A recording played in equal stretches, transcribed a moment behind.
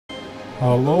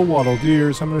Hello Waddle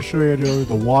Deers, I'm going to show you how to do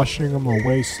the washing them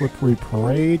away slippery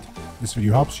parade. If this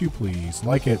video helps you, please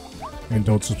like it and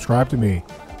don't subscribe to me.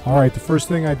 Alright, the first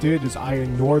thing I did is I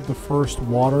ignored the first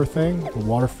water thing, the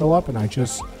water fill up, and I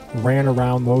just ran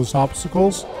around those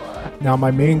obstacles. Now my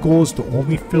main goal is to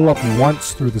only fill up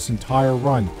once through this entire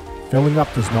run. Filling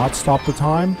up does not stop the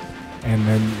time, and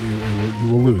then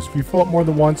you will lose. If you fill up more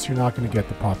than once, you're not going to get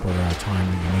the proper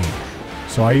time that you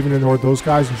need. So I even ignored those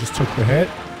guys and just took the hit,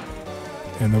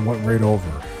 and then went right over.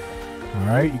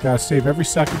 Alright, you gotta save every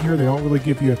second here. They don't really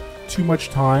give you too much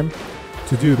time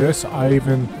to do this. I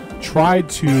even tried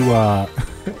to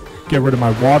get rid of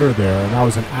my water there, and that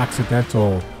was an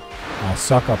accidental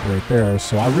suck up right there.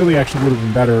 So I really actually would have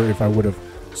been better if I would have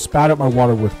spat out my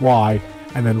water with Y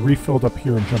and then refilled up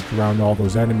here and jumped around all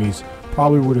those enemies.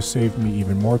 Probably would have saved me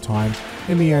even more time.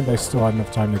 In the end, I still had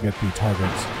enough time to get the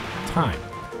target's time.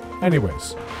 Anyways,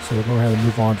 so we'll go ahead and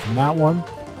move on from that one.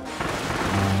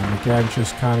 Again,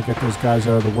 just kind of get those guys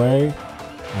out of the way.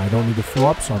 I don't need to fill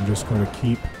up, so I'm just going to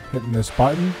keep hitting this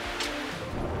button.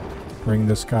 Bring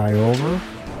this guy over.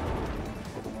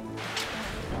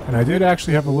 And I did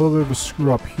actually have a little bit of a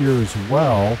screw up here as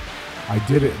well. I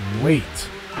did it late,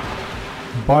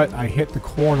 but I hit the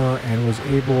corner and was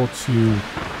able to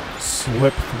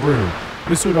slip through.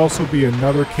 This would also be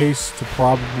another case to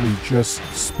probably just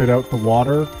spit out the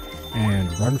water and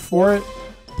run for it.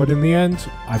 But in the end,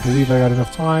 I believe I got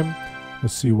enough time.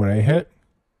 Let's see what I hit.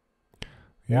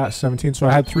 Yeah, 17. So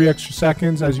I had 3 extra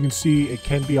seconds. As you can see, it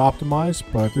can be optimized.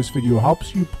 But if this video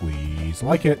helps you, please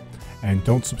like it. And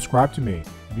don't subscribe to me.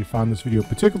 If you found this video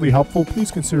particularly helpful,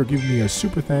 please consider giving me a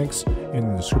super thanks in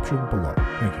the description below.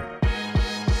 Thank you.